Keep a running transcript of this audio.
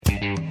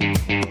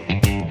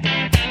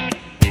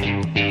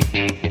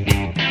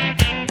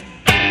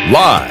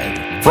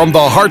Live from the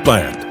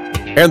heartland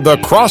and the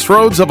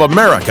crossroads of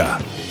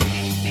America,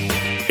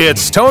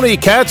 it's Tony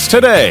Katz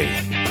Today.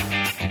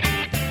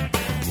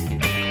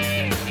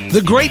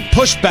 The great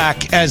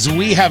pushback, as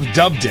we have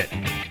dubbed it,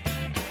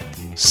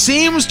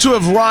 seems to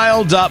have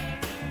riled up,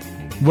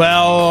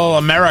 well,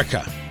 America.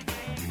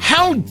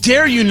 How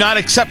dare you not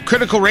accept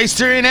critical race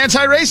theory and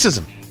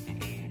anti-racism?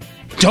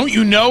 Don't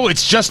you know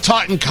it's just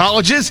taught in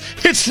colleges?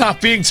 It's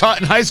not being taught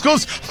in high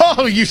schools?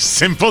 Oh, you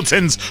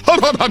simpletons.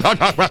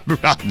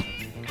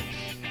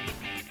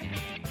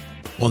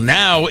 Well,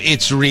 now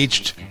it's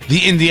reached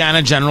the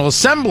Indiana General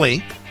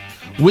Assembly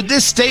with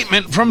this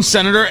statement from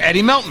Senator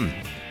Eddie Melton.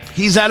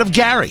 He's out of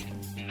Gary.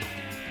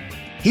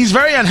 He's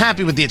very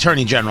unhappy with the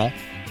Attorney General,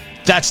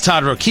 that's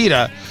Todd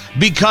Rokita,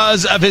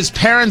 because of his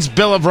parents'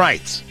 Bill of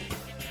Rights.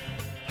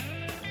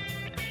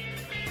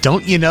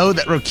 Don't you know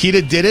that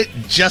Rokita did it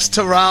just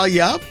to rile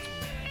you up?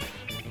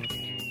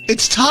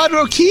 It's Todd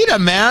Rokita,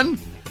 man.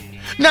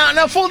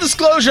 Now, full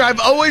disclosure, I've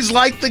always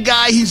liked the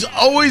guy. He's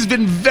always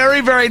been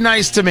very, very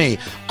nice to me.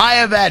 I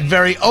have had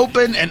very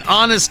open and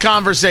honest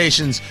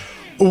conversations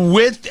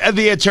with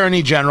the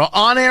Attorney General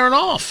on air and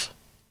off.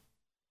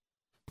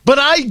 But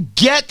I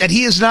get that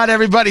he is not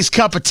everybody's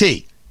cup of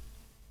tea.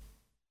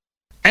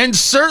 And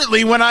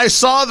certainly when I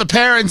saw the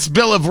parents'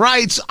 Bill of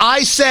Rights,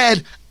 I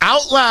said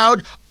out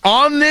loud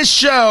on this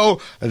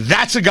show,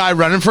 that's a guy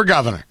running for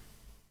governor.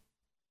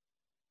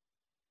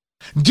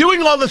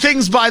 Doing all the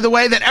things, by the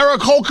way, that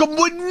Eric Holcomb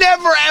would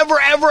never, ever,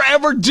 ever,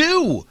 ever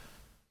do.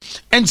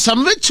 And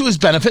some of it to his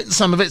benefit and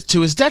some of it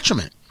to his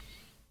detriment.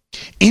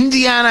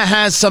 Indiana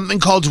has something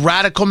called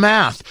radical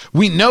math.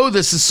 We know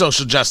this is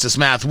social justice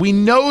math. We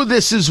know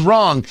this is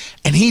wrong,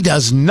 and he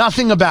does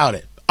nothing about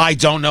it. I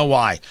don't know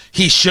why.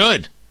 He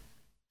should.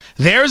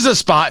 There's a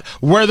spot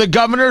where the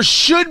governor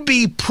should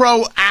be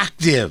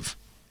proactive,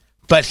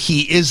 but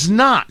he is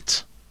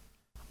not.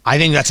 I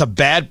think that's a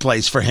bad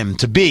place for him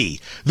to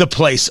be, the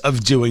place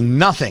of doing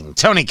nothing.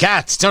 Tony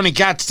Katz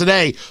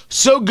Today.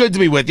 So good to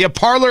be with you.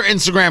 Parler,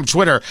 Instagram,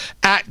 Twitter,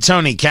 at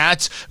Tony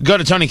Katz. Go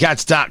to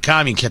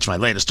TonyKatz.com. You can catch my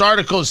latest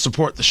articles,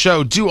 support the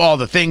show, do all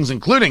the things,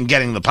 including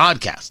getting the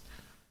podcast.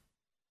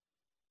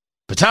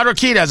 But Todd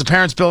Rokita has a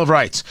parents' Bill of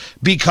Rights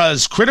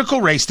because critical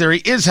race theory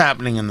is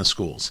happening in the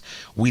schools.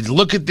 We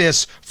look at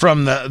this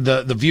from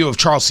the view of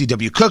Charles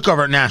C.W. Cook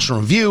over at National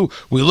Review.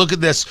 We look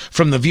at this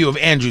from the view of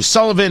Andrew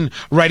Sullivan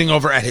writing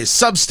over at his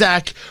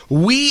Substack.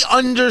 We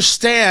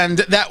understand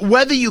that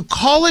whether you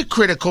call it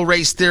critical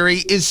race theory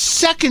is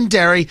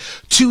secondary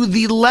to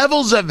the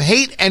levels of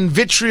hate and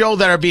vitriol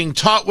that are being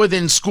taught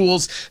within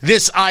schools.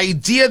 This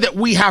idea that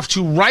we have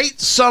to right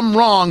some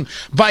wrong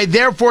by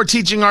therefore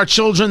teaching our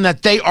children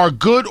that they are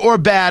good or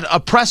bad,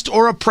 oppressed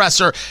or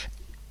oppressor,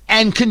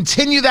 and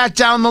continue that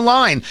down the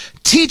line.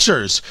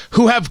 Teachers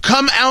who have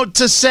come out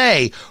to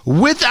say,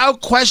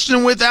 without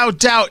question, without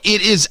doubt,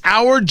 it is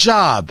our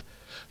job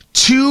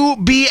to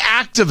be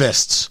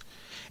activists.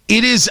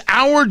 It is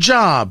our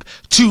job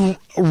to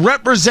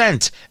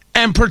represent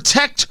and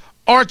protect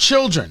our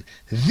children.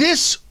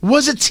 This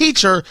was a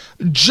teacher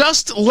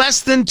just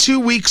less than 2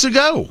 weeks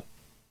ago.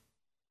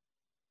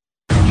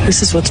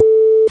 This is what's...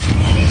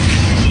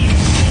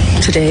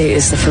 Today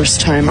is the first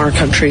time our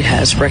country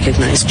has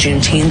recognized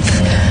Juneteenth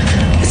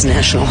as a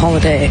national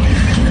holiday,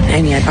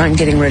 and yet I'm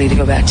getting ready to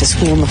go back to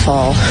school in the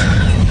fall,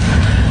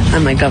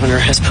 and my governor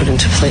has put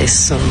into place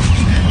some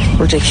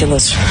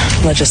ridiculous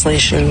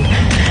legislation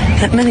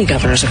that many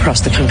governors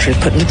across the country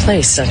have put into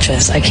place, such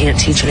as I can't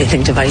teach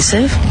anything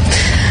divisive,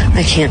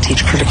 I can't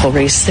teach critical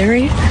race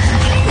theory,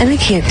 and I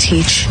can't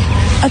teach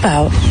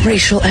about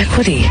racial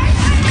equity.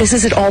 This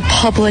is at all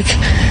public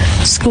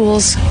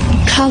schools,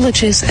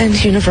 colleges,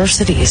 and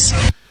universities.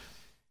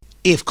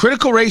 If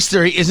critical race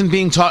theory isn't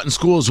being taught in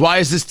schools, why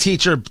is this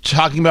teacher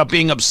talking about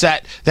being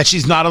upset that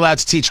she's not allowed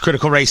to teach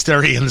critical race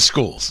theory in the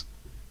schools?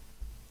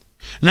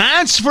 Now,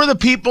 that's for the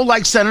people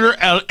like Senator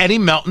Eddie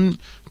Melton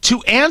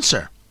to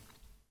answer.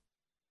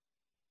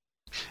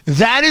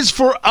 That is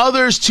for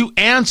others to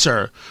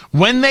answer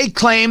when they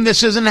claim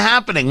this isn't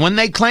happening, when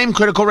they claim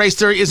critical race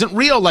theory isn't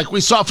real, like we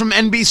saw from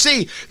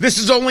NBC. This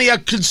is only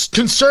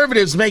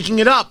conservatives making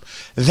it up.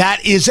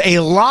 That is a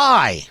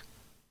lie.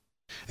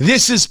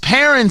 This is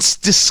parents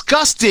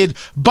disgusted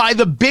by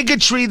the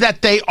bigotry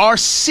that they are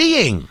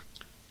seeing.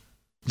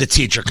 The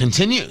teacher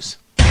continues.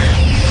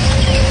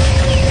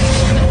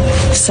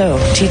 So,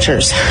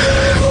 teachers,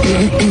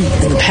 in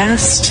the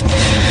past,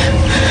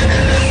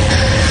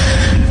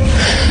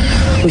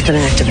 we've been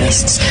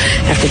activists.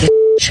 After the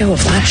show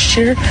of last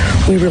year,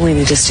 we really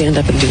need to stand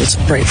up and do what's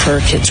right for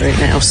our kids right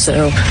now.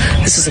 So,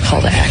 this is a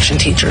call to action,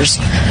 teachers.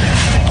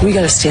 We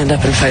got to stand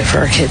up and fight for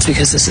our kids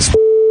because this is...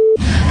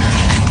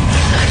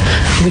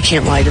 We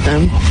can't lie to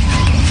them.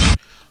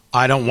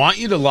 I don't want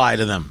you to lie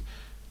to them.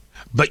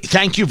 But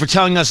thank you for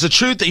telling us the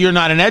truth that you're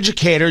not an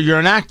educator, you're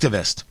an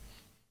activist.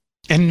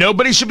 And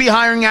nobody should be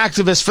hiring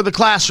activists for the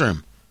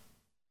classroom.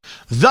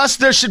 Thus,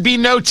 there should be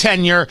no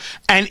tenure,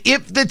 and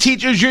if the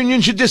teachers'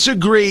 union should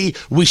disagree,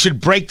 we should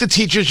break the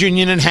teachers'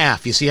 union in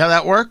half. You see how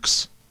that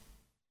works?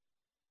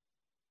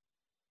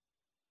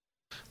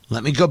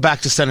 Let me go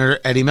back to Senator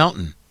Eddie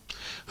Melton,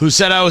 who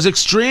said, I was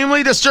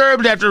extremely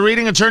disturbed after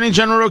reading Attorney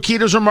General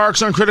Rokita's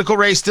remarks on critical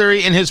race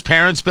theory in his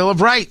Parents' Bill of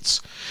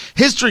Rights.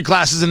 History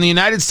classes in the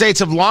United States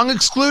have long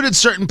excluded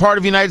certain part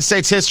of United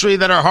States history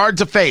that are hard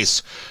to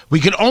face. We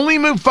can only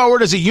move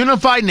forward as a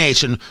unified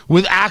nation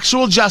with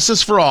actual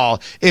justice for all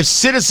if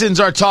citizens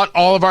are taught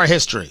all of our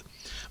history.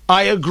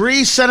 I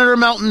agree, Senator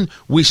Melton,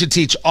 we should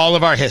teach all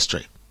of our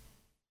history.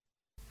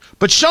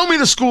 But show me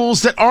the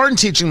schools that aren't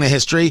teaching the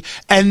history,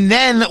 and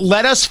then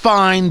let us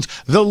find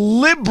the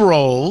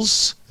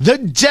liberals, the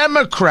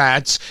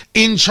Democrats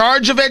in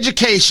charge of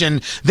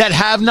education that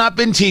have not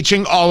been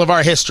teaching all of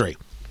our history.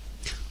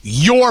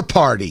 Your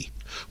party,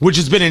 which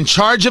has been in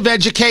charge of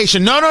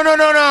education.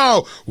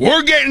 No.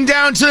 We're getting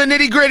down to the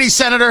nitty-gritty,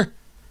 Senator.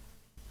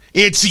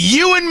 It's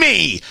you and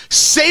me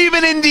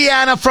saving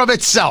Indiana from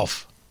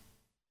itself.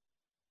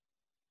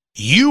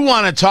 You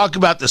want to talk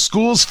about the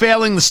schools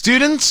failing the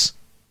students?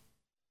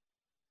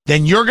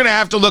 Then you're going to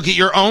have to look at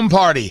your own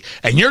party,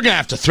 and you're going to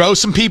have to throw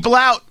some people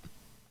out.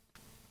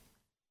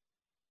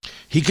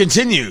 He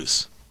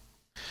continues,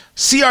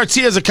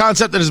 CRT is a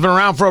concept that has been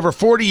around for over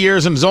 40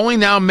 years and is only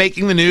now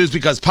making the news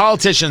because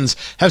politicians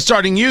have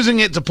started using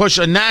it to push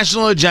a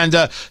national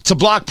agenda to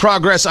block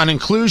progress on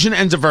inclusion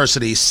and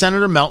diversity.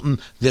 Senator Melton,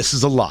 this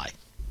is a lie.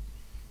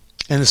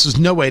 And this is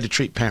no way to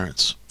treat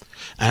parents.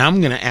 And I'm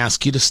going to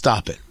ask you to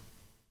stop it.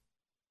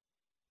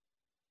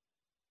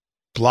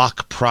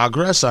 Block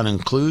progress on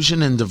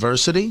inclusion and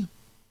diversity?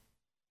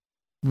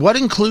 What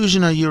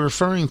inclusion are you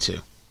referring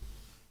to?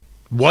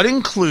 What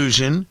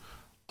inclusion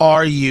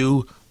are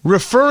you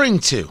referring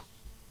to?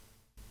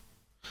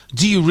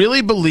 Do you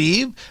really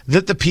believe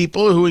that the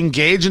people who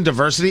engage in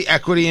diversity,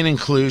 equity, and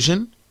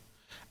inclusion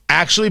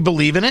actually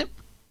believe in it?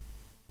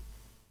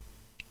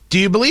 Do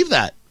you believe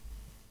that?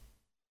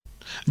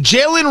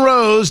 Jalen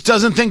Rose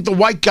doesn't think the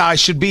white guy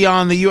should be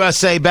on the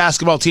USA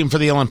basketball team for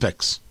the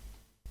Olympics.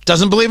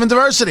 Doesn't believe in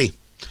diversity.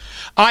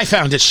 I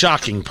found it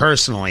shocking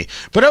personally,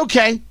 but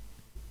okay.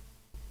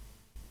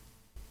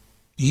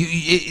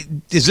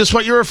 Is this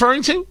what you're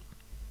referring to?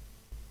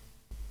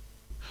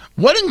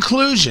 What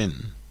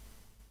inclusion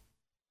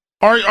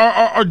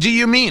or do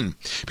you mean?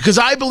 Because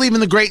I believe in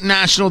the great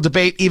national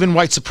debate, even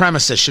white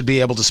supremacists should be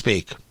able to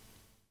speak.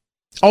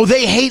 Oh,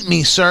 they hate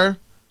me, sir.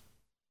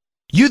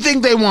 You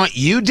think they want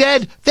you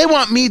dead? They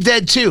want me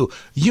dead too.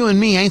 You and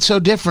me ain't so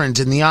different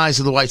in the eyes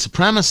of the white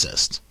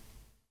supremacist.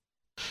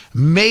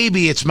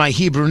 Maybe it's my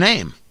Hebrew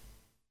name.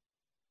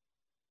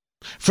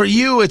 For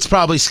you, it's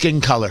probably skin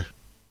color.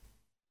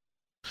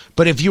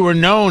 But if you were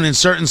known in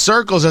certain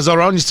circles as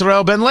Aron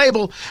Yisrael ben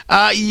Label,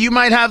 you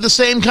might have the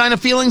same kind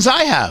of feelings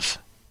I have.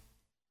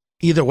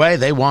 Either way,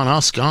 they want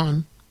us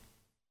gone.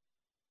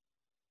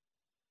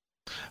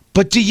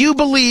 But do you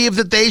believe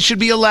that they should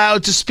be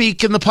allowed to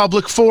speak in the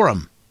public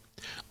forum?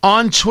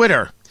 On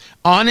Twitter,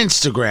 on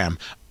Instagram,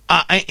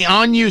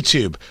 on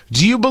YouTube,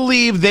 do you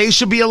believe they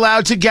should be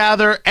allowed to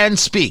gather and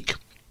speak?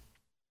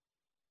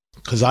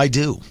 Because I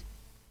do.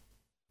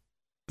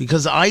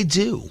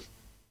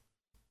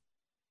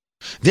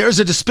 There's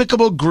a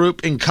despicable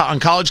group on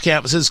college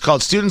campuses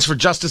called Students for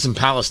Justice in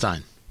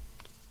Palestine.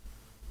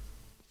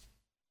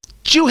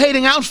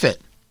 Jew-hating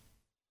outfit.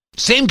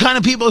 Same kind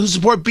of people who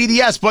support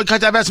BDS, Boycott,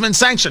 Divestment, and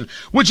Sanction,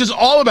 which is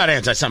all about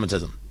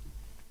anti-Semitism.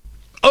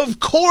 Of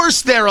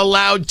course they're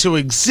allowed to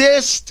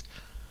exist.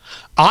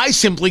 I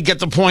simply get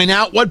to point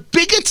out what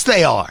bigots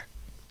they are.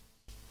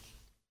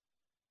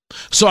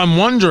 So I'm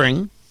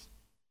wondering,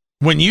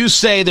 when you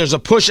say there's a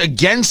push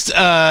against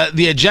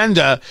the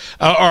agenda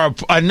or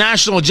a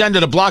national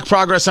agenda to block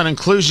progress on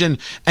inclusion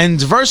and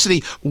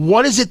diversity,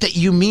 what is it that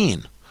you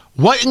mean?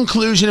 What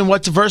inclusion and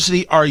what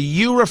diversity are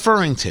you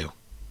referring to?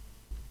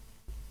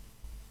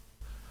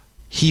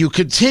 You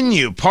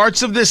continue,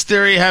 parts of this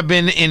theory have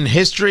been in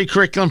history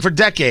curriculum for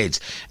decades,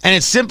 and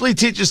it simply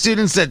teaches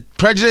students that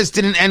prejudice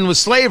didn't end with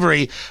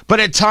slavery, but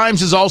at times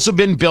has also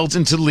been built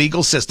into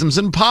legal systems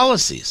and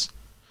policies.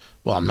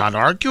 Well, I'm not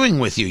arguing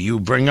with you.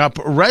 You bring up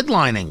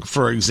redlining,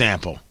 for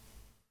example.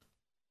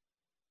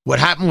 What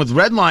happened with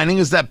redlining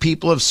is that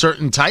people of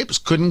certain types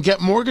couldn't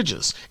get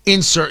mortgages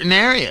in certain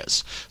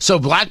areas. So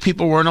black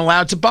people weren't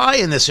allowed to buy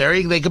in this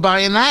area. They could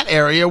buy in that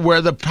area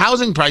where the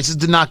housing prices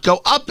did not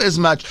go up as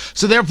much.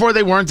 So therefore,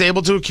 they weren't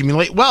able to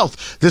accumulate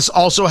wealth. This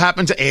also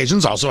happened to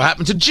Asians, also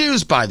happened to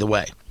Jews, by the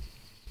way.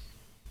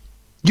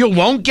 You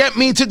won't get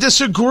me to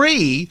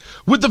disagree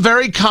with the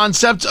very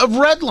concept of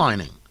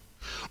redlining.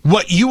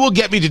 What you will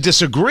get me to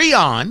disagree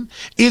on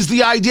is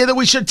the idea that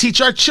we should teach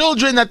our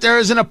children that there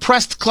is an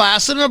oppressed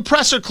class and an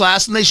oppressor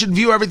class, and they should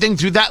view everything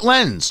through that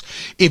lens.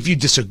 If you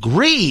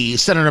disagree,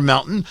 Senator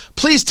Melton,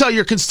 please tell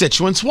your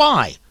constituents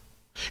why.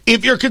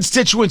 If your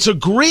constituents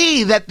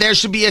agree that there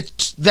should be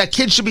that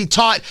kids should be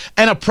taught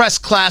an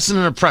oppressed class and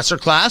an oppressor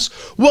class,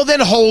 well then,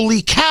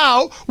 holy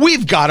cow,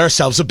 we've got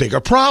ourselves a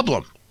bigger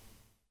problem.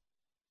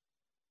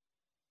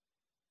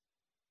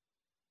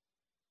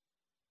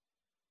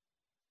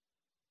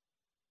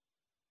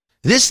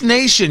 This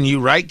nation, you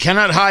write,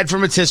 cannot hide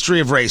from its history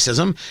of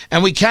racism,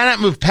 and we cannot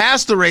move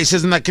past the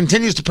racism that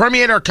continues to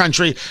permeate our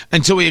country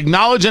until we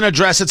acknowledge and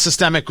address its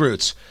systemic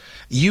roots.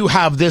 You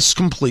have this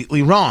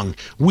completely wrong.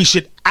 We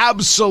should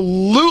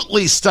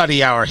absolutely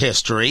study our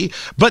history,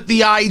 but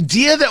the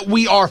idea that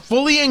we are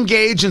fully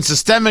engaged in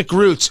systemic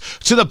roots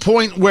to the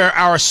point where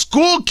our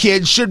school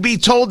kids should be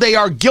told they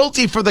are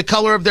guilty for the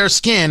color of their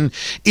skin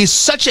is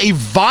such a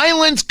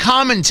violent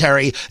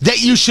commentary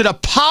that you should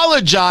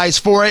apologize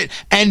for it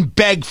and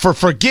beg for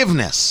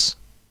forgiveness.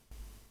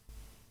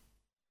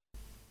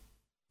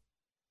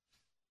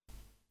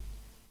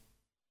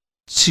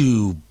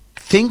 To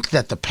think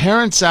that the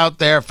parents out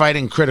there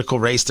fighting critical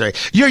race theory,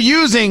 you're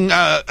using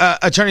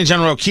Attorney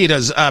General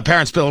Okita's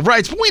Parents' Bill of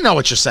Rights, but we know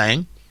what you're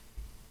saying.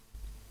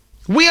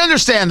 We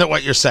understand that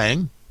what you're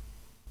saying.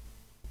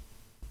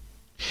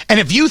 And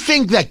if you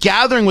think that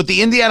gathering with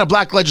the Indiana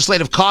Black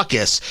Legislative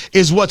Caucus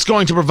is what's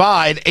going to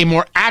provide a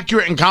more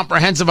accurate and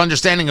comprehensive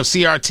understanding of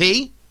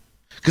CRT,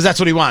 because that's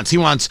what he wants. He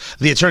wants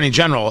the Attorney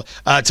General,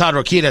 Todd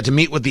Rokita, to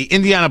meet with the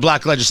Indiana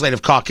Black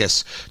Legislative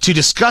Caucus to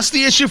discuss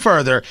the issue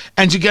further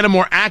and to get a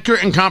more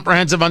accurate and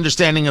comprehensive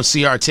understanding of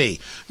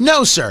CRT.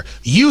 No, sir.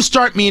 You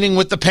start meeting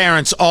with the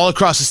parents all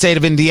across the state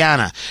of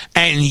Indiana,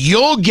 and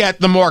you'll get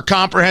the more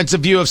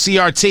comprehensive view of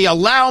CRT.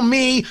 Allow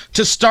me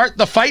to start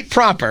the fight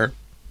proper.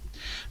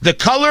 The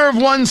color of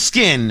one's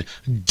skin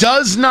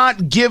does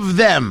not give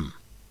them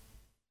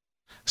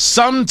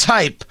some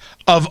type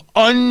of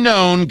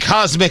unknown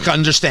cosmic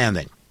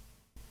understanding.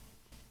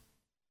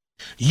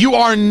 You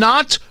are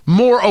not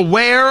more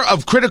aware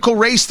of critical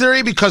race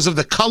theory because of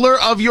the color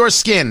of your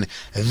skin.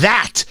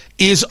 That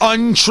is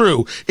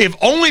untrue, if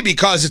only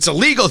because it's a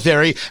legal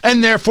theory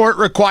and therefore it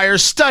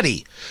requires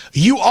study.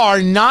 You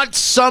are not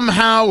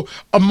somehow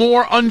a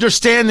more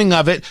understanding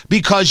of it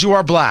because you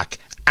are black.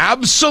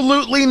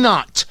 Absolutely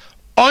not.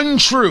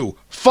 Untrue.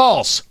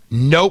 False.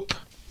 Nope.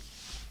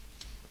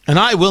 And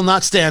I will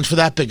not stand for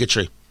that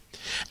bigotry.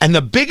 And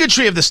the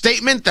bigotry of the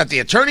statement that the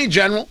Attorney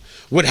General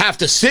would have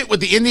to sit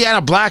with the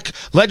Indiana Black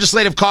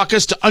Legislative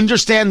Caucus to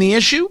understand the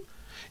issue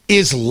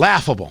is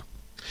laughable.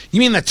 You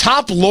mean the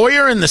top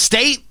lawyer in the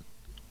state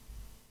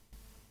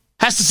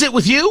has to sit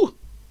with you?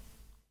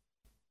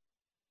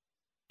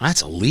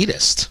 That's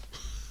elitist.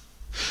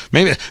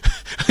 Maybe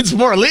it's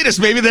more elitist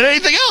maybe than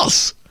anything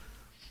else.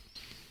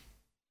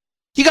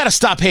 You got to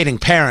stop hating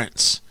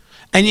parents,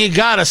 and you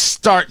got to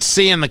start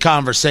seeing the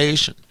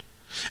conversation.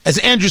 As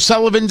Andrew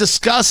Sullivan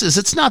discusses,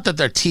 it's not that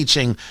they're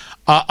teaching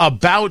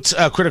about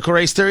critical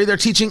race theory. They're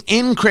teaching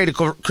in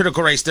critical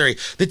race theory.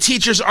 The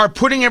teachers are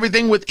putting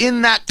everything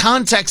within that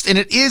context, and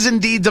it is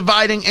indeed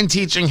dividing and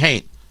teaching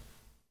hate.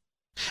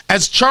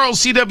 As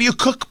Charles C.W.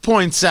 Cook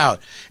points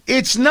out,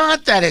 it's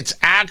not that it's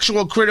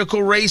actual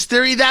critical race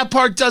theory. That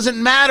part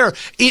doesn't matter.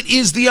 It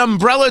is the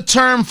umbrella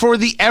term for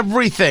the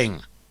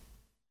everything.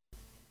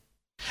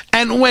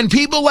 And when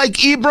people like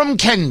Ibram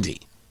Kendi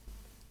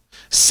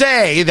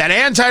say that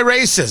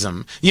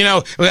anti-racism,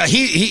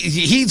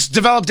 he's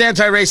developed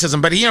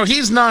anti-racism, but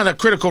he's not a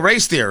critical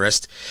race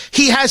theorist.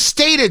 He has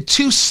stated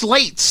to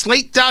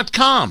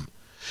Slate.com,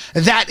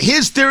 that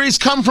his theories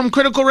come from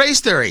critical race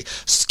theory.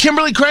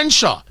 Kimberly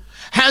Crenshaw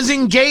has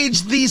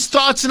engaged these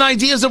thoughts and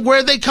ideas of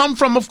where they come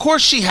from. Of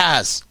course she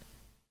has.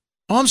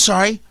 Oh, I'm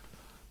sorry.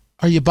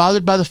 Are you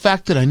bothered by the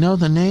fact that I know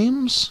the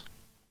names?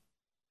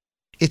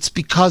 It's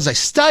because I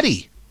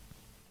study.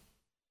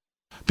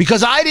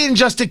 Because I didn't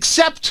just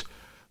accept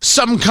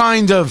some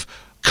kind of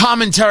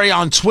commentary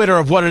on Twitter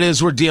of what it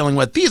is we're dealing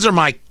with. These are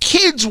my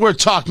kids we're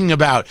talking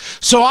about.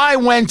 So I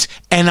went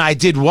and I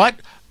did what?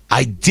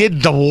 I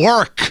did the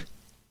work.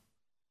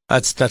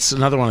 That's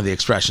another one of the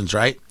expressions,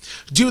 right?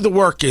 Do the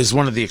work is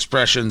one of the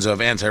expressions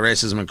of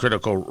anti-racism and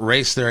critical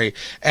race theory,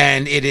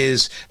 and it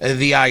is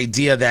the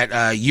idea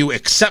that you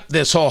accept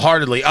this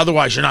wholeheartedly,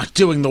 otherwise you're not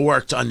doing the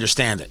work to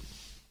understand it.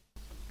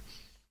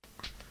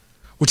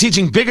 We're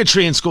teaching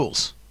bigotry in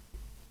schools.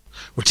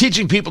 We're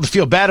teaching people to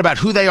feel bad about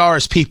who they are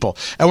as people,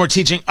 and we're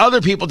teaching other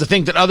people to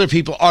think that other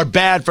people are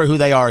bad for who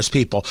they are as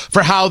people,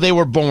 for how they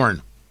were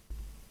born.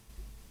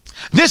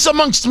 This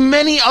amongst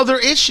many other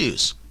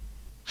issues.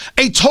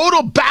 A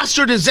total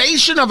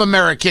bastardization of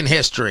American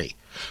history.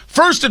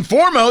 First and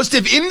foremost,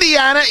 if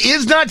Indiana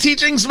is not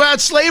teaching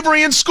about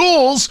slavery in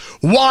schools,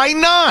 why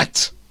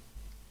not?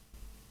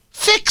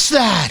 Fix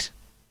that.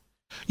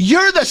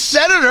 You're the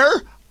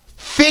senator.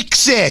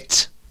 Fix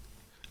it.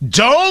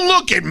 Don't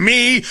look at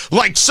me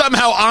like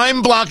somehow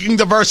I'm blocking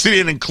diversity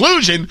and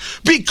inclusion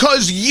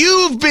because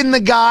you've been the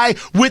guy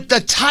with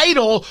the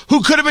title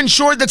who could have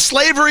ensured that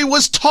slavery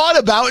was taught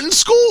about in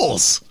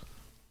schools.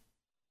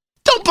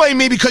 Don't blame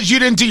me because you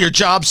didn't do your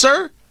job,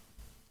 sir.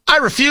 I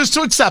refuse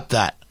to accept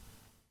that.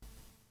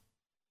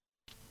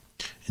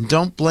 And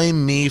don't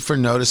blame me for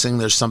noticing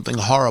there's something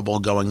horrible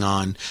going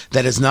on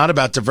that is not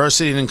about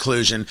diversity and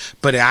inclusion,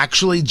 but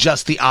actually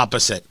just the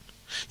opposite.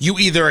 You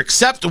either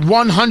accept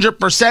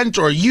 100%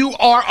 or you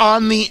are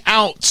on the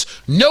outs.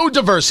 No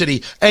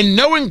diversity and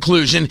no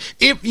inclusion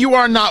if you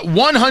are not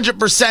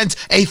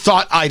 100% a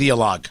thought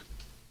ideologue.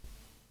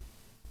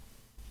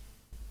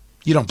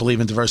 You don't believe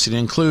in diversity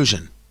and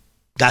inclusion.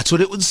 That's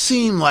what it would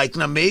seem like.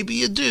 Now, maybe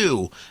you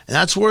do, and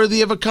that's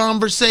worthy of a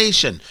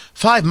conversation.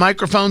 5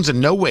 microphones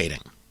and no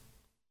waiting.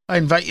 I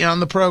invite you on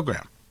the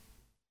program.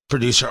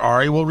 Producer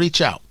Ari will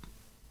reach out.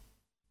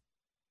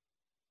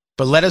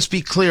 But let us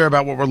be clear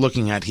about what we're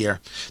looking at here.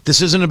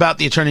 This isn't about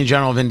the Attorney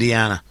General of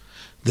Indiana.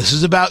 This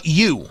is about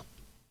you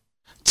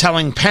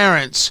telling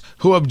parents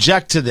who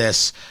object to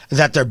this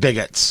that they're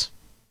bigots.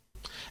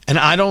 And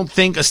I don't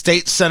think a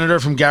state senator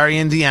from Gary,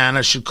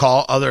 Indiana should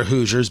call other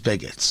Hoosiers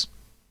bigots.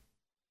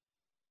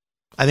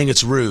 I think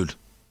it's rude.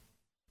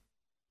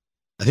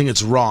 I think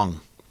it's wrong.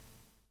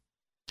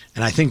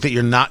 And I think that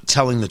you're not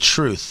telling the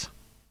truth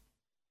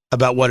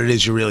about what it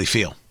is you really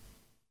feel.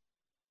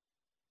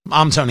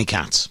 I'm Tony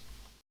Katz.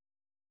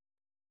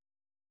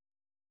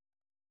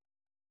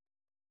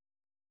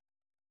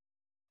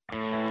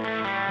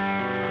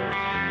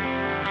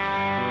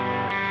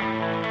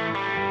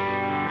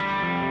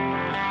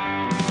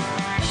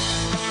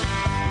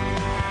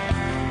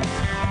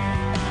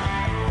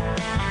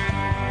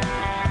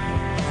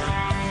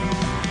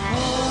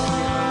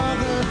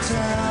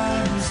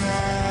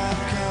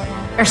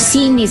 Are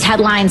seeing these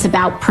headlines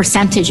about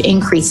percentage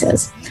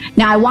increases.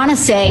 Now, I want to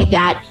say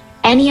that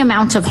any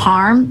amount of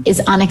harm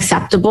is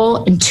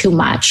unacceptable and too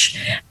much.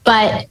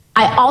 But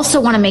I also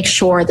want to make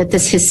sure that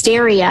this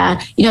hysteria,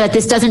 that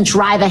this doesn't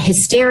drive a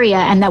hysteria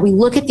and that we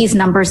look at these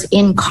numbers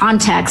in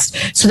context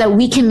so that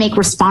we can make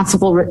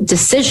responsible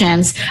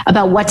decisions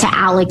about what to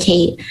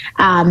allocate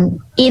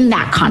in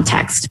that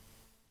context.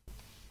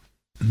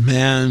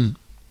 Man,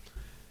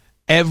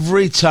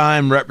 every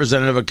time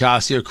Representative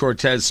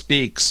Ocasio-Cortez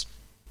speaks,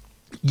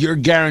 you're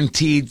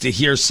guaranteed to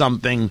hear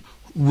something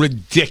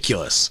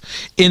ridiculous.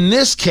 In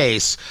this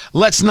case,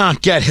 let's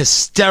not get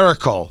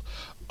hysterical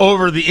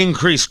over the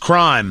increased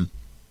crime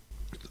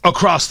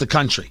across the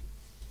country.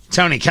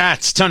 Tony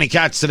Katz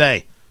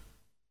Today.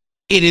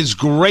 It is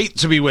great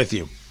to be with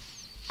you.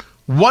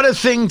 What a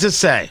thing to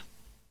say.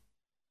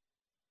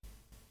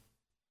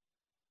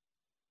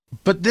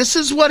 But this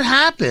is what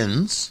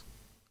happens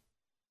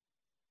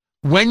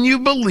when you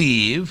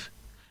believe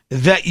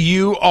that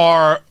you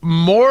are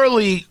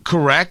morally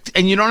correct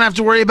and you don't have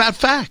to worry about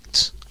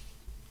facts.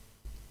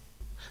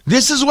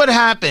 This is what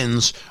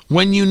happens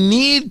when you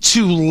need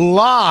to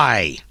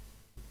lie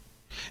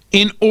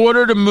in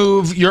order to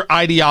move your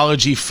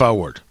ideology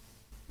forward.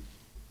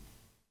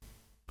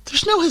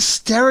 There's no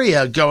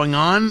hysteria going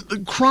on.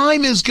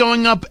 Crime is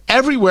going up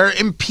everywhere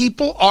and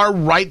people are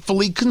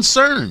rightfully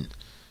concerned.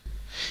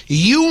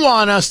 You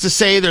want us to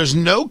say there's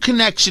no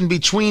connection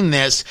between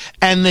this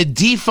and the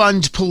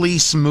defund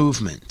police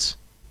movement.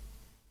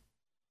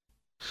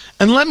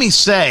 And let me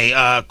say,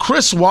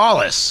 Chris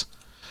Wallace,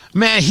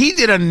 man, he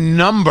did a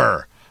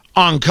number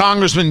on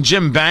Congressman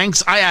Jim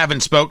Banks. I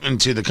haven't spoken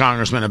to the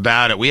congressman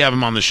about it. We have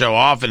him on the show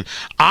often.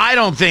 I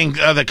don't think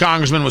the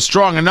congressman was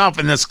strong enough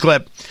in this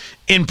clip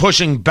in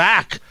pushing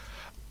back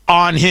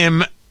on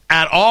him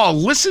at all.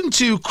 Listen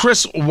to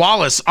Chris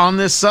Wallace on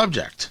this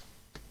subject.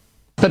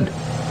 But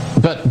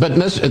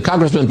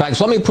Congressman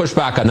Banks, let me push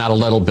back on that a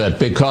little bit,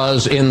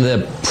 because in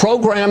the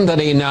program that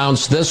he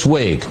announced this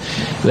week,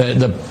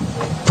 the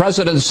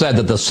president said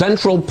that the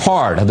central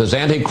part of his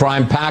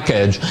anti-crime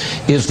package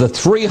is the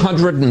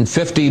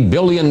 $350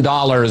 billion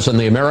in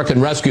the American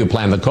Rescue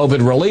Plan, the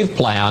COVID relief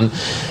plan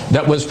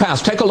that was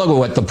passed. Take a look at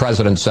what the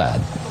president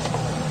said.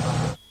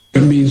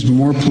 It means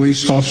more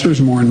police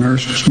officers, more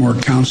nurses, more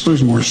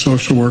counselors, more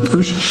social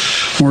workers,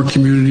 more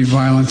community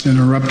violence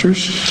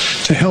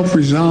interrupters to help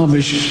resolve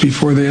issues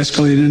before they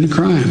escalate into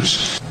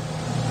crimes.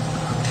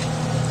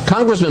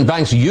 Congressman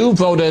Banks, you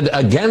voted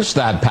against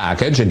that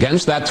package,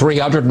 against that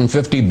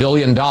 $350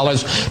 billion,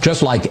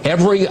 just like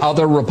every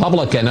other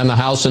Republican in the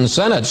House and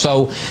Senate.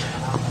 So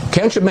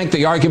can't you make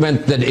the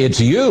argument that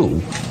it's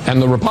you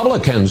and the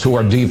Republicans who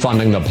are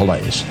defunding the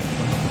police?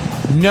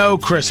 No,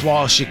 Chris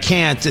Wallace, you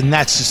can't, and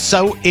that's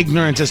so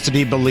ignorant as to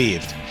be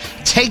believed.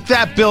 Take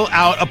that bill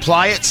out,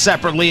 apply it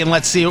separately, and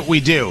let's see what we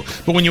do.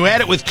 But when you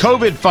add it with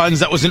COVID funds,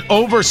 that was an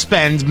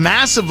overspend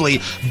massively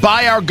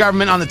by our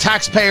government on the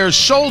taxpayers'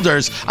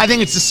 shoulders, I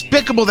think it's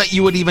despicable that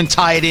you would even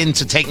tie it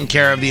into taking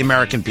care of the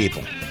American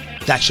people.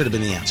 That should have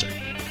been the answer.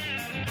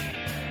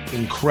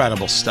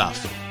 Incredible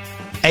stuff.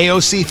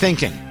 AOC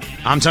thinking.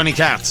 I'm Tony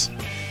Katz.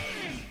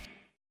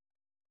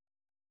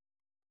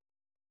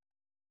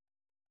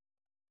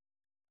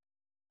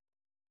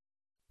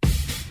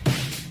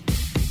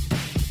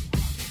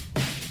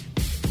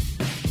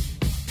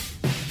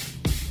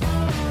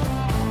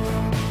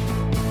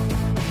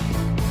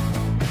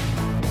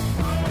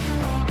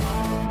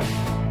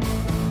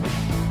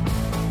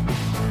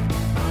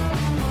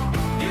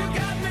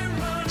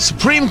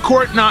 Supreme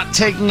Court not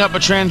taking up a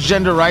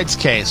transgender rights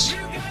case.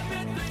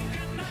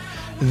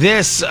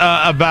 This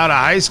about a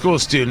high school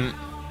student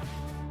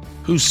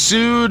who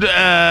sued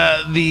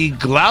the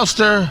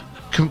Gloucester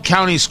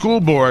County School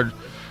Board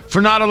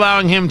for not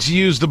allowing him to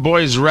use the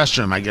boys'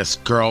 restroom. I guess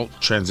girl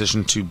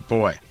transitioned to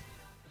boy.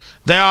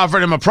 They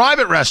offered him a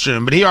private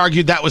restroom, but he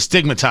argued that was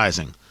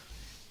stigmatizing.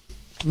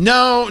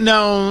 No.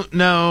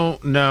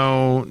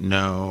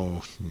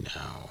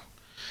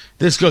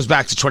 This goes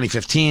back to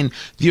 2015.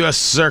 The U.S.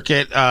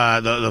 Circuit,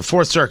 the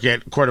Fourth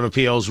Circuit Court of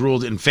Appeals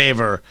ruled in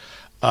favor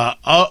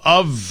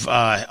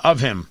of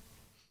him.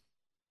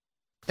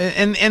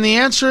 And the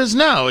answer is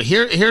no.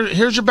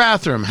 Here's your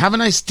bathroom. Have a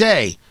nice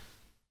day.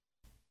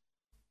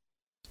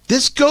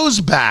 This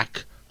goes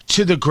back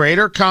to the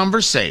greater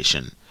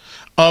conversation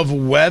of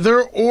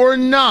whether or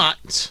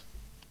not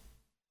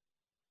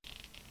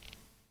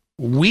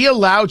we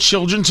allow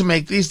children to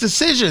make these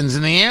decisions.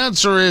 And the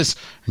answer is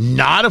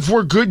not if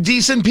we're good,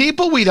 decent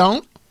people. We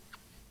don't.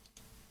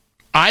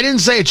 I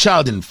didn't say a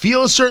child didn't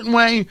feel a certain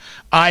way.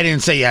 I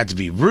didn't say you had to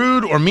be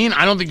rude or mean.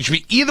 I don't think it should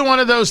be either one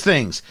of those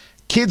things.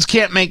 Kids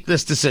can't make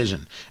this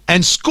decision.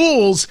 And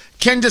schools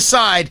can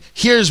decide,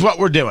 here's what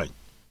we're doing.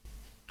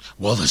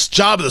 Well, the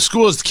job of the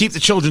school is to keep the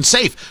children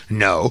safe.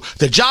 No,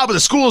 the job of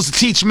the school is to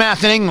teach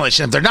math and English.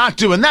 And if they're not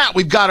doing that,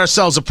 we've got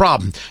ourselves a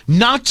problem.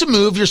 Not to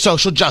move your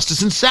social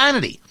justice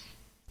insanity.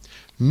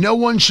 No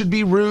one should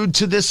be rude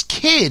to this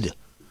kid.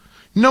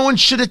 No one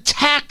should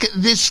attack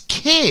this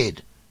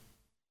kid.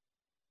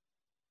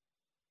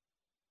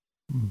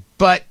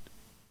 But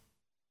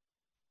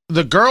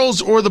the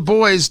girls or the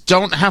boys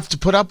don't have to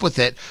put up with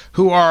it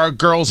who are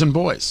girls and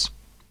boys.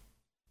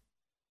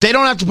 They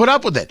don't have to put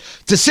up with it.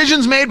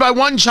 Decisions made by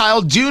one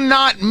child do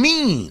not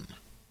mean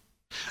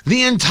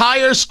the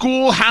entire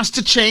school has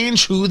to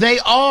change who they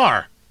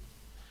are.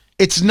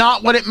 It's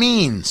not what it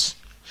means.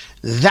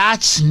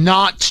 That's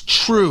not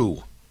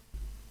true.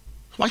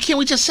 Why can't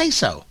we just say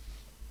so?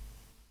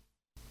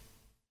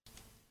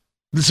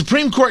 The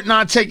Supreme Court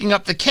not taking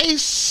up the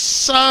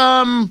case,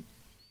 I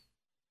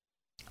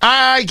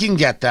can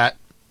get that.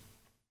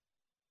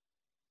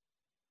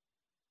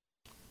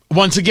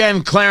 Once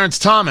again, Clarence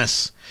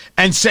Thomas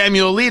and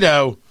Samuel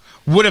Alito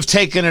would have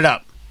taken it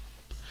up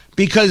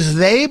because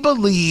they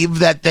believe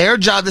that their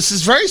job, this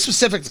is very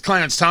specific to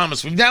Clarence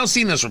Thomas. We've now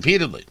seen this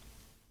repeatedly.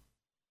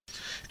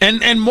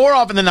 And more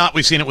often than not,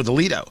 we've seen it with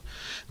Alito.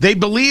 They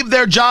believe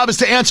their job is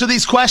to answer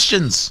these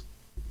questions.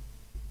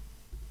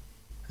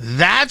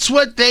 That's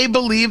what they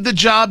believe the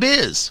job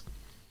is.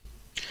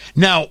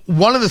 Now,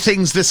 one of the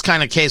things this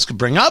kind of case could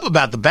bring up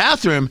about the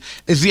bathroom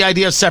is the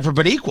idea of separate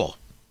but equal.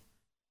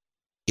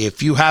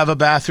 If you have a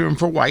bathroom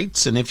for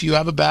whites and if you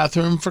have a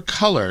bathroom for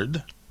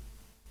colored,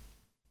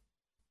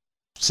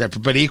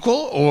 separate but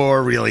equal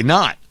or really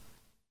not?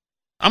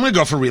 I'm going to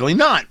go for really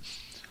not.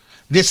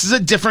 This is a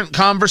different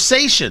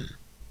conversation.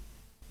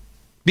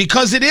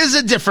 Because it is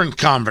a different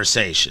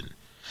conversation.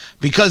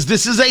 Because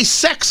this is a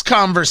sex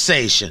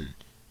conversation,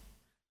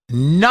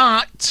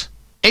 not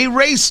a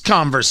race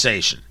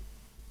conversation.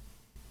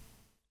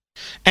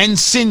 And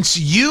since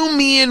you,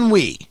 me, and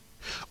we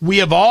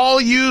have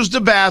all used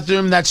a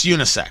bathroom that's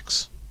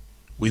unisex.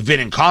 We've been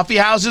in coffee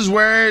houses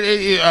where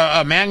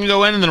a man can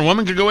go in and then a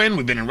woman can go in.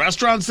 We've been in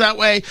restaurants that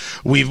way.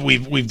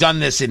 We've done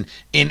this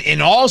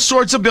in all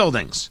sorts of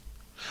buildings.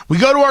 We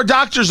go to our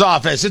doctor's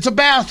office. It's a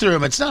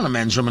bathroom. It's not a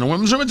men's room and a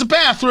women's room. It's a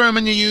bathroom,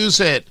 and you use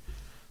it.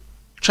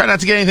 Try not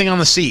to get anything on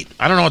the seat.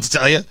 I don't know what to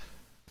tell you.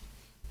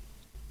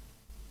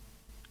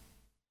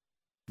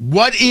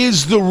 What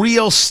is the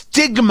real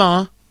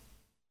stigma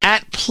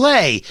at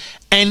play?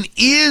 And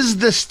is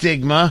the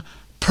stigma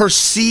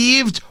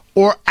perceived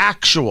or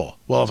actual?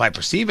 Well, if I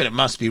perceive it, it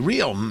must be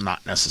real.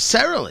 Not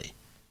necessarily.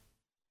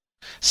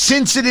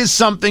 Since it is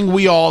something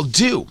we all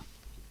do.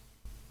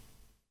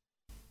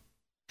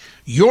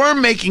 You're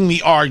making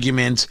the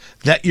argument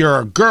that you're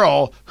a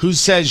girl who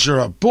says you're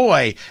a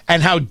boy,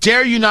 and how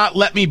dare you not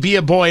let me be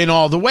a boy in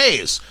all the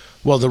ways?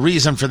 Well, the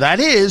reason for that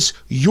is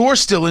you're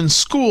still in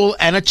school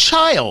and a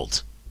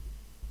child.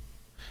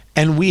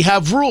 And we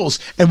have rules.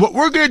 And what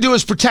we're going to do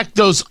is protect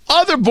those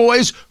other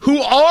boys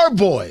who are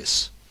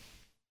boys.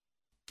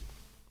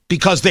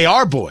 Because they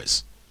are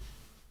boys.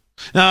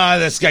 Now, I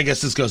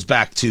guess this goes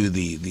back to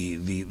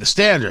the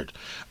standard.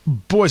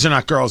 Boys are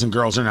not girls and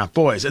girls are not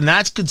boys. And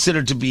that's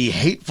considered to be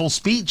hateful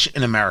speech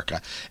in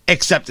America.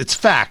 Except it's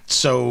fact.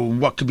 So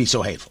what could be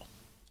so hateful?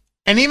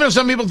 And even if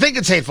some people think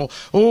it's hateful,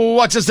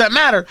 what does that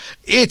matter?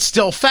 It's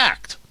still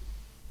fact.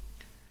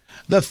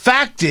 The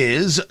fact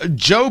is,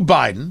 Joe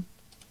Biden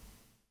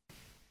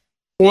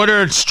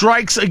ordered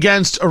strikes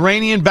against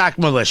Iranian-backed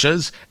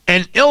militias,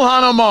 and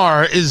Ilhan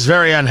Omar is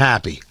very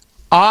unhappy.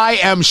 I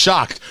am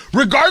shocked,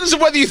 regardless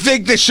of whether you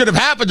think this should have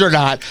happened or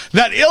not,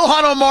 that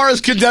Ilhan Omar is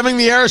condemning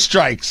the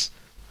airstrikes.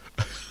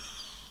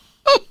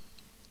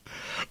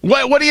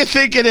 What do you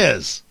think it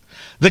is?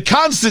 The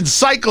constant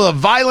cycle of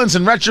violence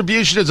and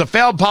retribution is a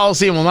failed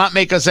policy and will not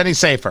make us any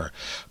safer.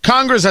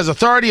 Congress has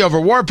authority over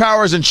war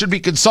powers and should be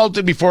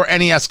consulted before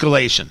any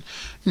escalation.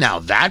 Now,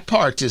 that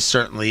part is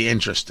certainly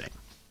interesting.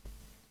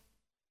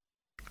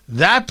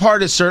 That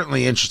part is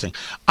certainly interesting.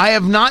 I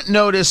have not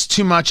noticed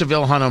too much of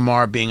Ilhan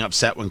Omar being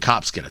upset when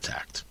cops get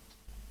attacked.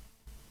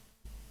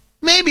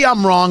 Maybe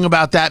I'm wrong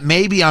about that.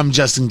 Maybe I'm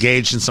just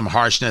engaged in some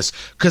harshness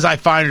because I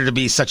find her to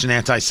be such an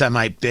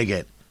anti-Semite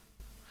bigot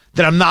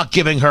that I'm not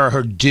giving her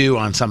her due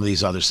on some of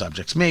these other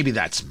subjects. Maybe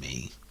that's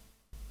me.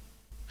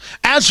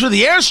 As for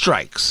the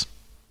airstrikes,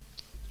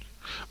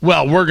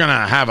 well, we're going to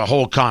have a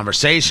whole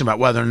conversation about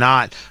whether or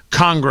not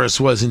Congress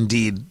was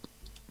indeed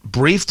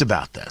briefed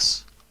about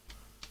this.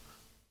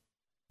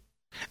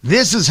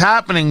 This is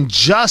happening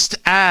just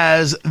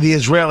as the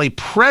Israeli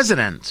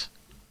president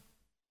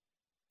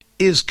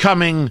is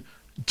coming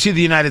to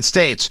the United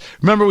States.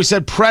 Remember, we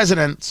said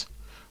president.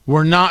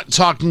 We're not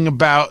talking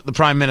about the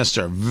prime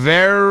minister.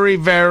 Very,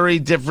 very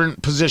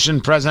different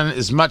position. President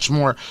is much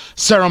more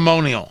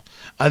ceremonial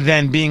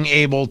than being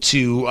able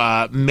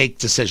to make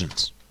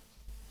decisions.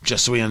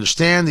 Just so we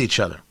understand each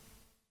other.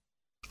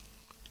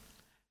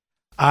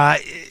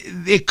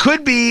 It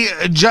could be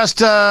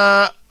just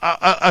a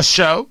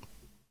show.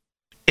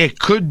 It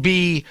could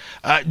be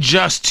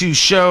just to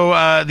show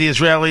the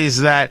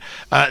Israelis that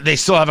they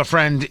still have a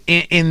friend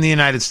in the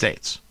United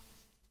States.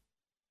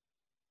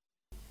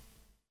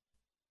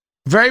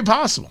 Very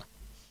possible.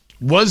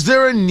 Was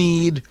there a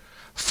need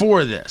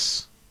for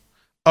this?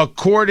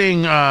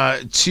 According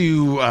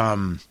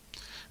to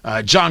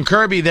John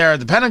Kirby there at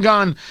the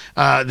Pentagon,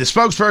 the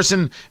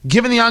spokesperson,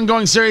 given the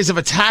ongoing series of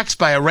attacks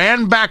by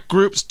Iran-backed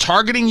groups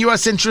targeting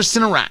U.S. interests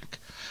in Iraq,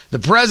 the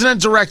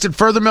president directed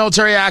further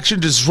military action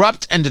to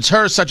disrupt and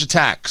deter such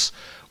attacks.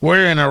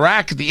 We're in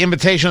Iraq at the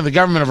invitation of the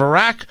government of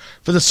Iraq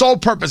for the sole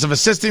purpose of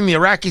assisting the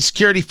Iraqi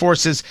security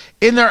forces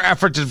in their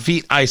effort to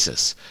defeat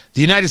ISIS. The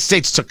United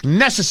States took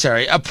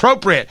necessary,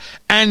 appropriate,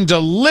 and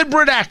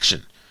deliberate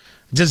action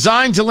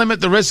designed to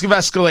limit the risk of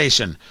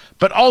escalation,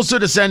 but also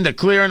to send a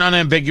clear and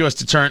unambiguous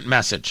deterrent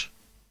message.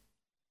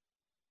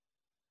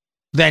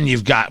 Then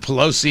you've got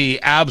Pelosi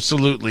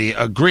absolutely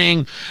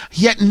agreeing,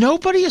 yet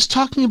nobody is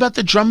talking about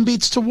the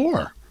drumbeats to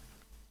war.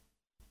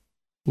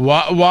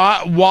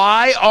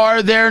 Why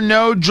are there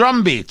no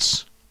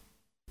drumbeats?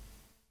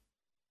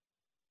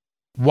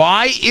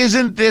 Why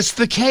isn't this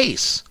the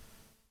case?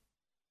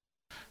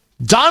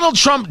 Donald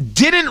Trump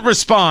didn't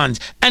respond,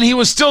 and he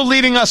was still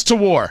leading us to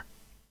war.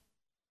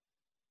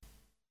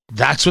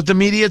 That's what the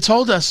media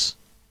told us.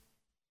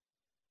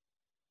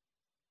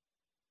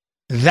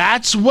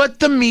 That's what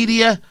the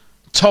media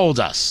told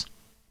us.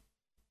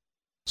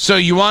 So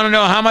you want to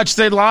know how much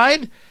they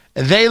lied?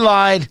 They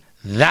lied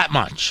that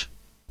much.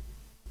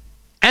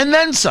 And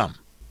then some.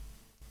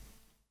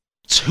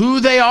 It's who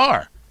they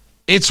are.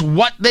 It's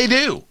what they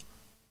do.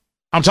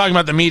 I'm talking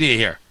about the media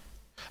here.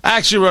 I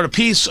actually wrote a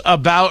piece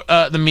about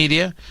the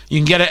media. You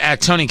can get it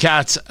at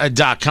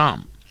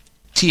TonyKatz.com.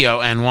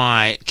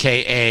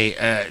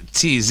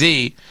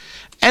 TonyKatz.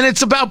 And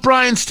it's about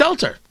Brian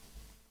Stelter.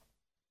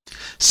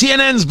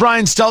 CNN's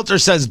Brian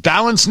Stelter says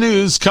balanced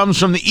news comes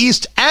from the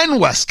East and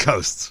West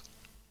Coasts.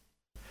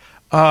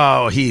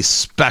 Oh, he's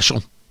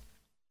special.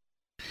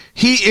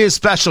 He is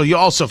special. You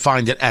also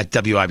find it at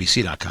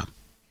WIBC.com.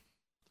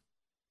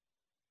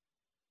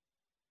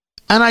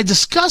 And I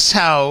discuss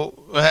how,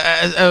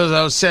 as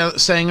I was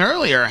saying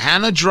earlier,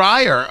 Hannah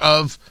Dreier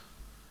of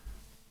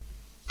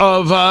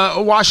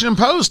Washington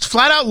Post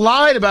flat out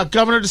lied about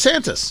Governor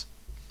DeSantis.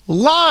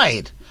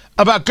 Lied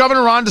about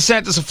Governor Ron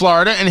DeSantis of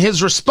Florida and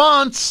his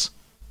response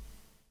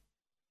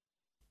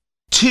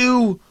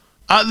to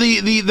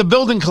the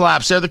building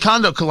collapse there, the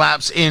condo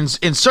collapse in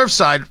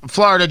Surfside,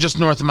 Florida, just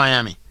north of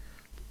Miami.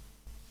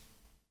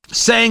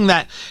 Saying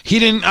that he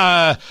didn't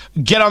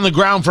get on the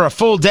ground for a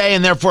full day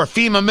and therefore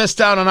FEMA missed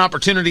out on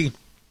opportunity.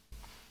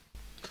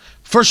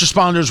 First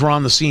responders were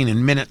on the scene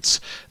in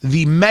minutes.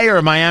 The mayor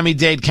of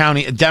Miami-Dade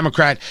County, a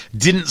Democrat,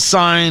 didn't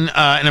sign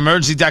an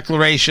emergency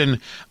declaration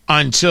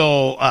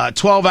until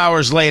 12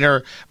 hours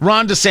later.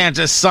 Ron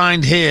DeSantis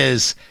signed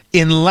his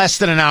in less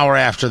than an hour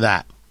after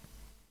that.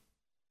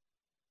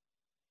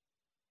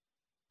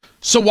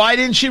 So why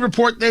didn't she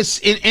report this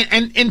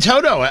in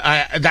toto?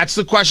 That's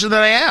the question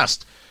that I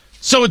asked.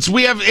 So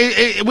we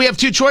have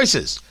two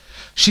choices.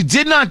 She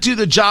did not do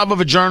the job of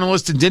a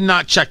journalist and did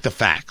not check the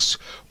facts.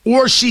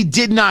 Or she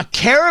did not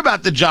care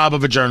about the job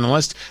of a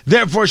journalist,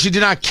 therefore she did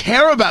not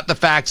care about the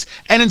facts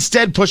and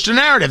instead pushed a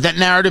narrative. That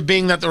narrative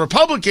being that the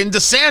Republican,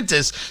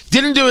 DeSantis,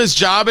 didn't do his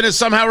job and is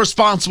somehow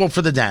responsible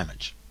for the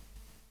damage.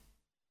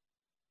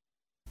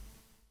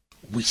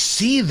 We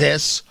see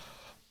this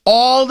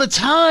all the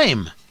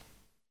time.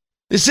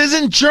 This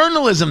isn't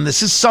journalism.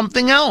 This is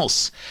something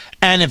else.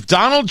 And if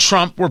Donald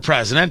Trump were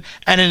president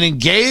and had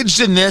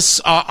engaged in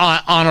this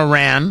on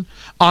Iran,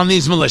 on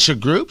these militia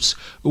groups,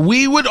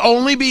 we would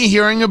only be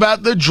hearing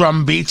about the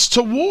drumbeats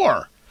to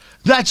war.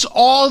 That's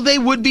all they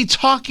would be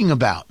talking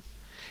about.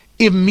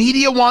 If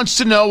media wants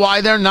to know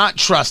why they're not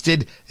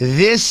trusted,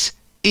 this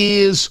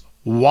is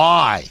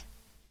why.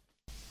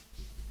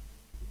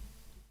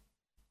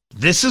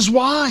 This is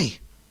why.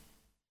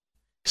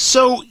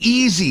 So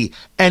easy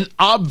and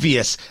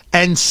obvious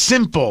and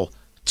simple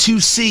to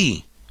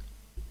see.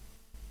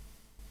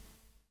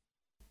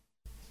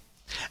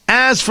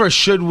 As for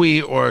should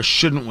we or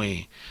shouldn't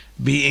we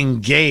be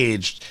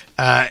engaged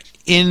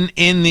in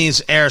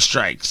these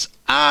airstrikes,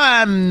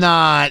 I'm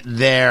not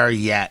there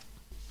yet.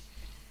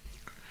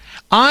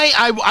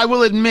 I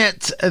will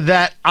admit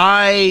that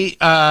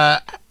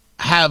I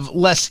have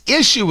less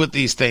issue with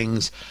these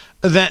things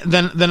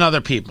than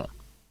other people.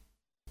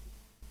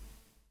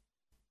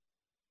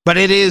 But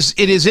it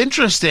is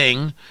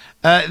interesting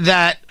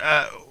that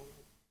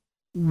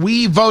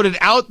we voted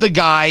out the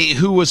guy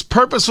who was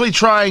purposely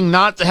trying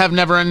not to have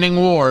never-ending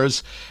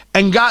wars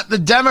and got the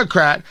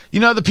Democrat,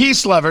 the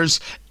peace lovers,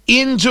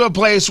 into a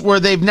place where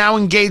they've now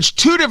engaged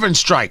 2 different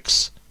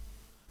strikes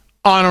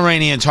on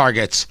Iranian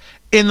targets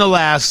in the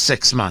last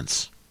 6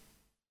 months.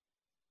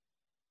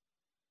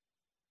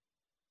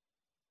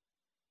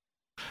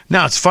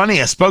 Now, it's funny,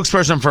 a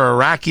spokesperson for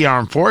Iraqi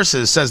armed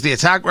forces says the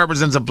attack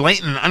represents a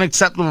blatant and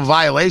unacceptable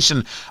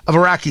violation of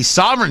Iraqi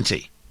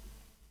sovereignty.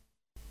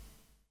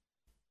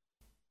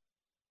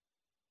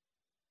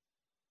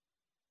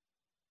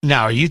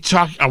 Now, are you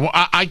talking?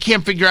 I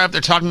can't figure out if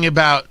they're talking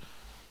about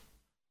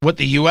what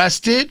the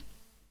U.S. did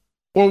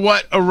or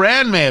what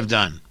Iran may have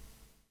done.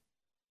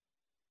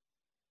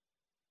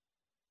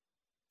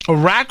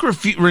 Iraq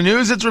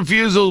renews its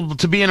refusal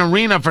to be an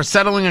arena for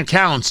settling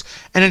accounts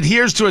and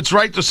adheres to its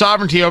right to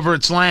sovereignty over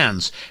its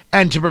lands,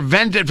 and to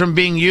prevent it from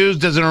being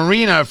used as an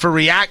arena for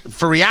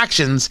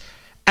reactions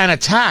and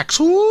attacks.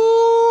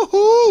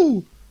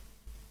 Woo-hoo!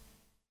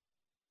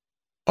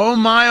 Oh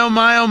my, oh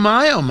my, oh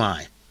my, oh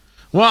my.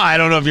 Well, I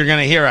don't know if you're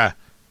going to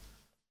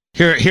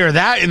hear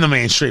that in the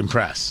mainstream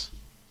press.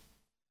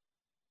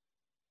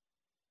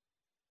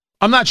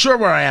 I'm not sure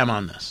where I am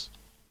on this.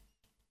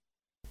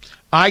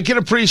 I can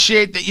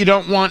appreciate that you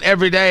don't want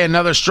every day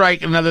another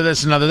strike, another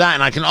this, another that.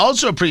 And I can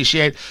also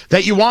appreciate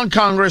that you want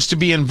Congress to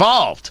be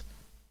involved.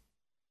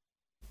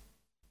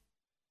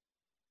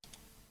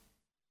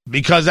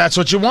 Because that's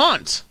what you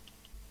want.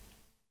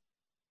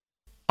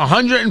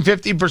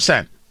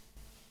 150%.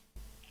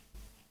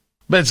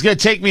 But it's going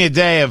to take me a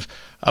day of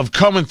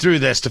combing through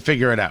this to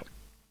figure it out.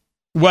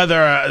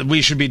 Whether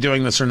we should be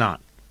doing this or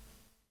not.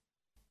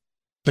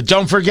 But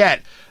don't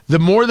forget, the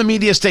more the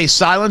media stays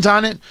silent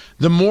on it,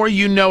 the more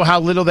you know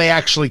how little they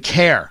actually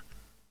care.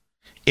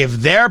 If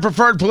their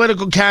preferred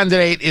political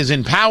candidate is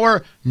in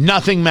power,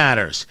 nothing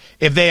matters.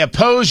 If they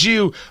oppose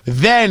you,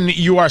 then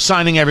you are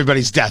signing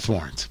everybody's death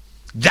warrant.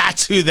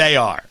 That's who they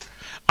are.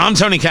 I'm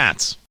Tony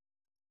Katz.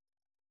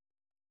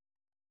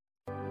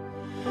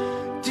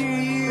 Do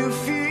you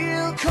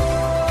feel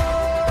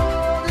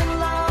cold and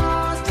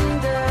lost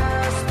in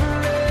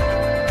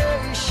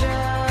desperation?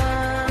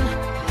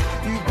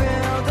 You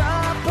build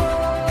up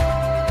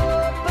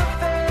hope, but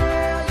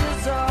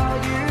failure's all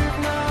you've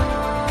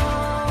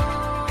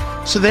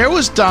known. So there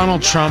was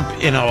Donald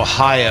Trump in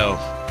Ohio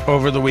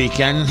over the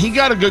weekend. He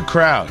got a good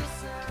crowd.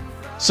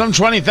 Some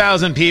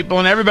 20,000 people,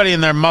 and everybody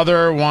and their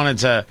mother wanted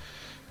to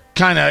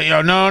kind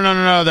of,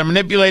 no, they're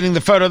manipulating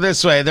the photo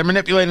this way, they're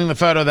manipulating the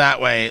photo that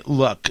way.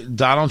 Look,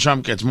 Donald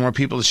Trump gets more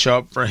people to show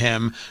up for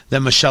him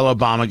than Michelle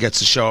Obama gets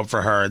to show up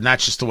for her, and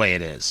that's just the way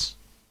it is.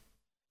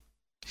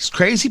 He's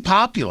crazy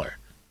popular.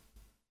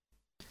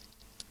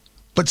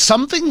 But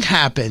something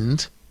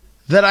happened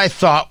that I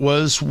thought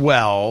was,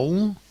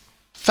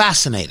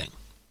 fascinating.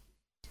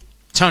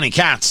 Tony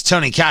Katz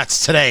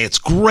today. It's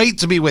great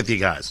to be with you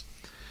guys.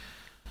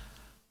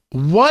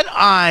 What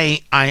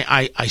I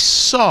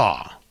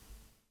saw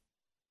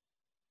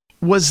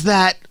was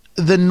that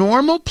the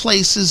normal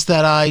places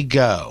that I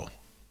go,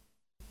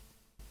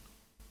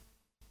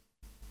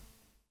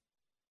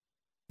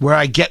 where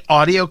I get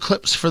audio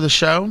clips for the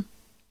show,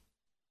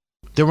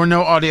 there were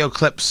no audio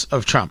clips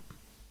of Trump.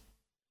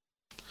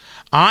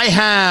 I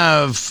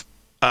have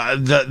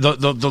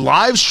the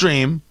live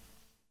stream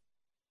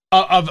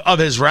of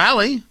his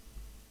rally.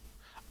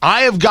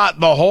 I have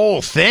got the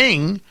whole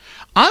thing.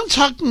 I'm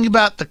talking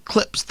about the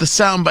clips, the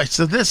sound bites,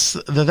 the this,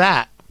 the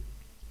that.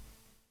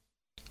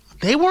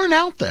 They weren't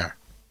out there.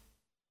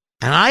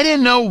 And I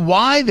didn't know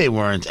why they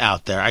weren't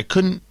out there. I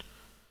couldn't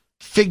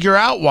figure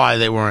out why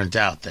they weren't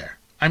out there.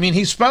 I mean,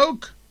 he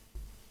spoke.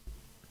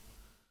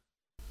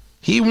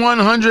 He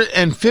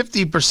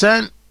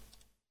 150%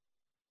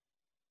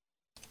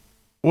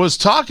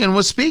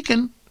 was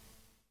speaking.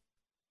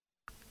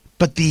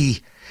 But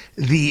the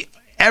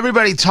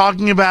everybody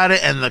talking about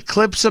it and the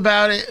clips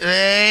about it,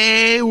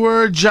 they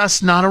were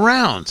just not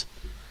around.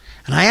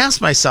 And I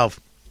asked myself,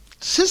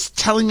 is this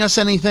telling us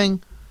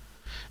anything?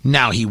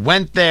 Now, he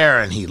went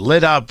there and he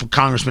lit up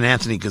Congressman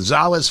Anthony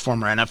Gonzalez,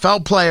 former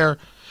NFL player,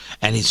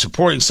 and he's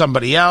supporting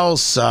somebody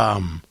else,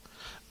 a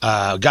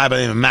guy by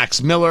the name of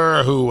Max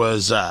Miller, who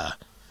was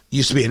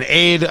used to be an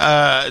aide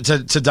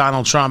to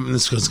Donald Trump, and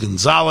this was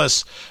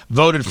Gonzalez,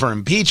 voted for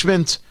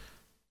impeachment.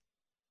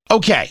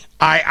 Okay,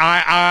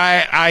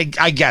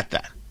 I get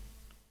that.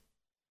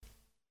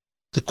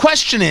 The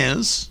question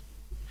is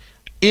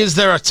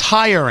there a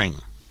tiring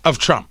of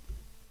Trump?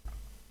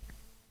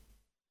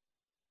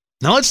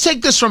 Now let's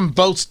take this from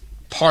both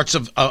parts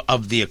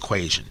of the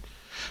equation.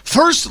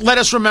 First, let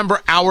us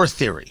remember our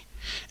theory.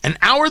 And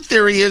our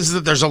theory is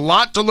that there's a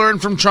lot to learn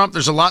from Trump.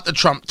 There's a lot that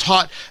Trump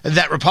taught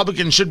that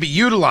Republicans should be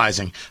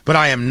utilizing. But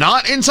I am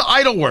not into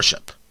idol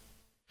worship.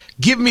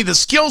 Give me the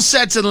skill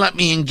sets and let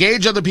me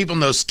engage other people in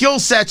those skill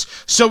sets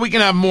so we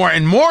can have more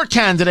and more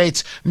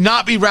candidates,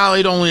 not be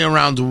rallied only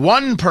around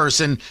one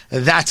person.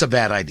 That's a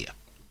bad idea.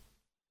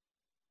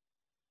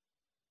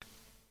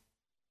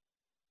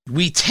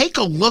 we take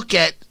a look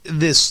at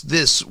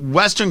this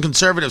Western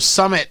Conservative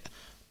Summit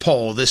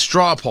poll, this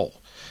straw poll,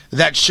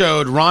 that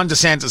showed Ron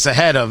DeSantis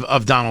ahead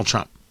of Donald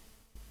Trump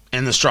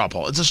in the straw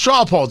poll. It's a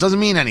straw poll. It doesn't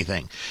mean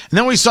anything. And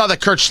then we saw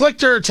that Kurt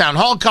Schlichter, town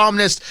hall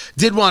columnist,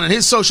 did one on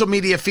his social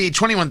media feed.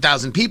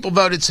 21,000 people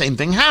voted. Same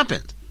thing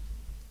happened.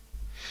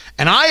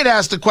 And I had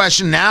asked the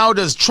question, now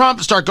does Trump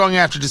start going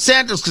after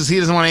DeSantis because he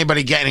doesn't want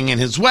anybody getting in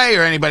his way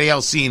or anybody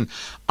else seen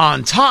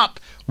on top?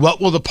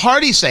 What will the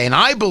party say? And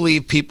I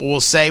believe people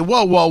will say,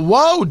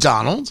 whoa,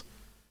 Donald.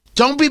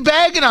 Don't be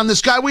bagging on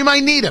this guy. We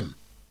might need him.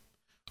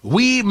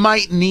 We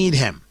might need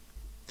him.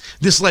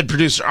 This led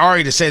producer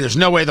Ari to say there's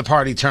no way the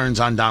party turns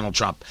on Donald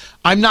Trump.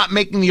 I'm not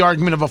making the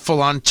argument of a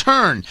full-on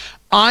turn.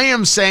 I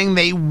am saying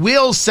they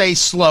will say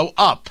slow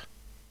up.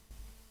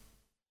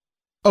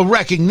 A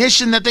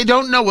recognition that they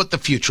don't know what the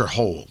future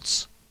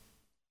holds,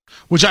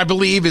 which I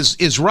believe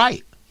is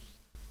right.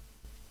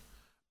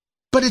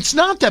 But it's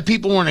not that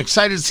people weren't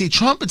excited to see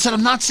Trump. It's that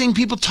I'm not seeing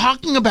people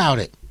talking about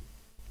it.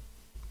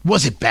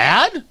 Was it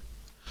bad?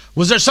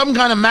 Was there some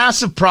kind of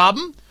massive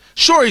problem?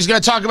 Sure, he's going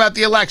to talk about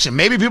the election.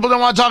 Maybe people don't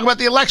want to talk about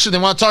the election. They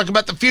want to talk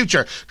about the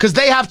future because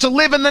they have to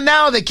live in the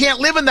now. They can't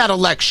live in that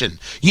election.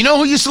 You know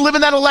who used to live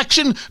in that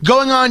election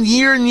going on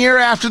year and year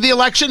after the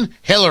election?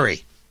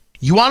 Hillary.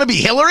 You want to be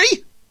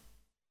Hillary?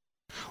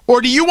 Or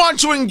do you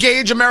want to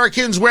engage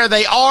Americans where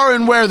they are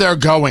and where they're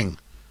going?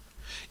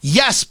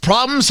 Yes,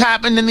 problems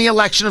happened in the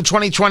election of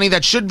 2020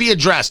 that should be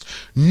addressed.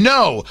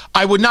 No,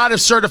 I would not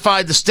have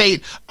certified the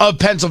state of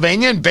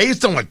Pennsylvania. And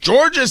based on what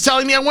Georgia is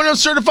telling me, I wouldn't have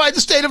certified the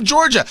state of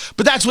Georgia.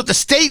 But that's what the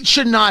state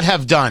should not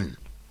have done.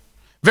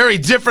 Very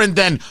different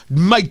than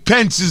Mike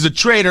Pence is a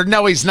traitor.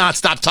 No, he's not.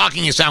 Stop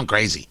talking. You sound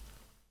crazy.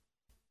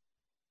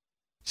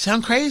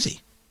 Sound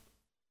crazy.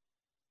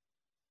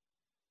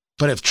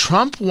 But if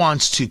Trump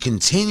wants to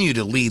continue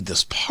to lead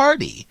this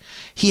party,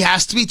 he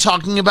has to be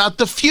talking about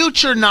the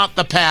future, not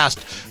the past.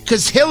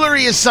 Because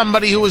Hillary is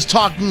somebody who was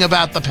talking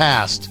about the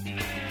past.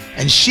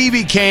 And she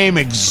became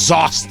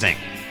exhausting.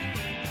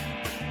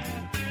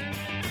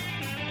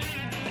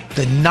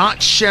 The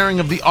not sharing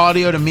of the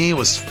audio to me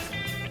was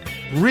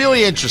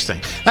really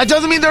interesting. That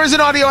doesn't mean there isn't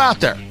audio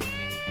out there.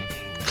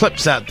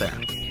 Clips out there.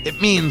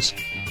 It means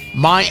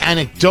my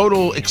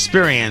anecdotal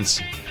experience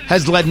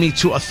has led me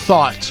to a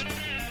thought.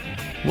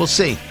 We'll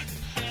see.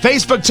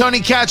 Facebook, Tony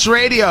Katz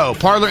Radio.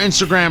 Parler,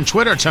 Instagram,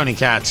 Twitter, Tony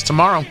Katz.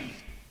 Tomorrow.